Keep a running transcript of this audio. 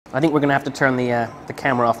I think we're going to have to turn the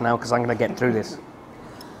camera off now because I'm going to get through this.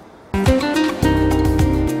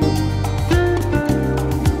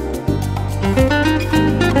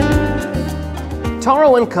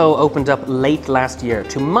 Toro and Ko opened up late last year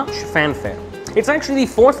to much fanfare. It's actually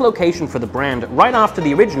the fourth location for the brand, right after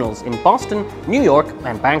the originals in Boston, New York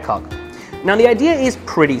and Bangkok. Now the idea is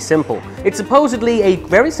pretty simple. It's supposedly a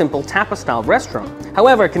very simple tapas-style restaurant.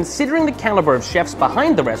 However, considering the caliber of chefs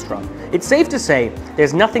behind the restaurant, it's safe to say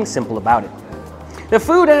there's nothing simple about it. The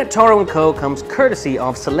food at Toro and Ko comes courtesy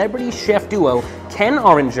of celebrity chef duo Ken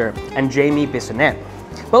Oringer and Jamie Bissonnette.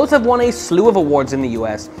 Both have won a slew of awards in the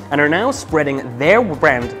US and are now spreading their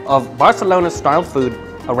brand of Barcelona-style food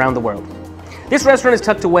around the world. This restaurant is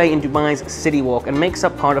tucked away in Dubai's City Walk and makes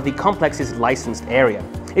up part of the complex's licensed area.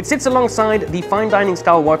 It sits alongside the fine dining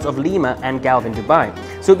stalwarts of Lima and Galvin, Dubai,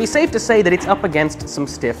 so it'd be safe to say that it's up against some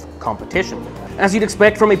stiff competition. As you'd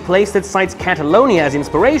expect from a place that cites Catalonia as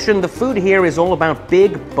inspiration, the food here is all about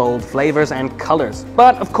big, bold flavors and colors.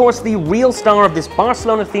 But of course, the real star of this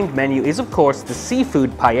Barcelona-themed menu is of course the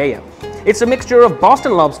seafood paella. It's a mixture of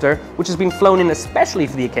Boston lobster, which has been flown in especially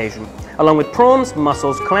for the occasion, along with prawns,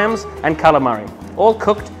 mussels, clams and calamari, all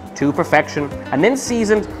cooked to perfection and then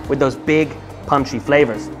seasoned with those big, punchy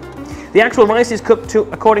flavors. The actual rice is cooked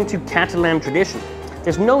according to Catalan tradition.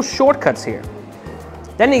 There's no shortcuts here.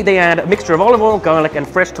 Then they add a mixture of olive oil, garlic and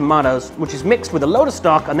fresh tomatoes, which is mixed with a load of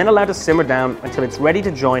stock and then allowed to simmer down until it's ready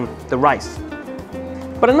to join the rice.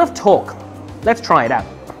 But enough talk, let's try it out.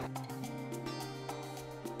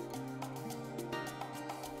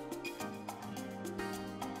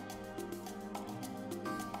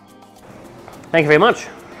 Thank you very much.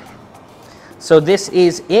 So this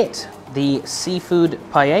is it, the seafood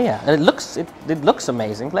paella. It looks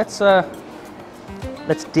amazing. Let's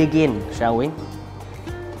dig in, shall we?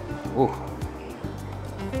 Ooh.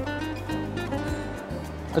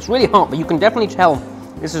 It's really hot, but you can definitely tell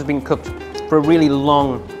this has been cooked for a really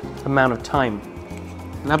long amount of time.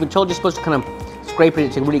 And I've been told you're supposed to kind of scrape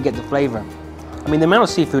it to really get the flavor. I mean, the amount of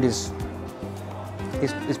seafood is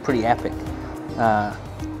pretty epic.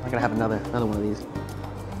 I'm gonna have another one of these.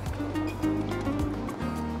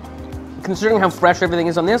 Considering how fresh everything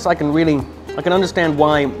is on this, I can understand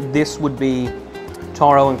why this would be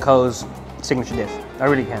Toro and Ko's signature dish. I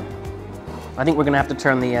really can. I think we're gonna have to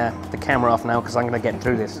turn the camera off now because I'm gonna get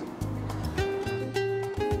through this.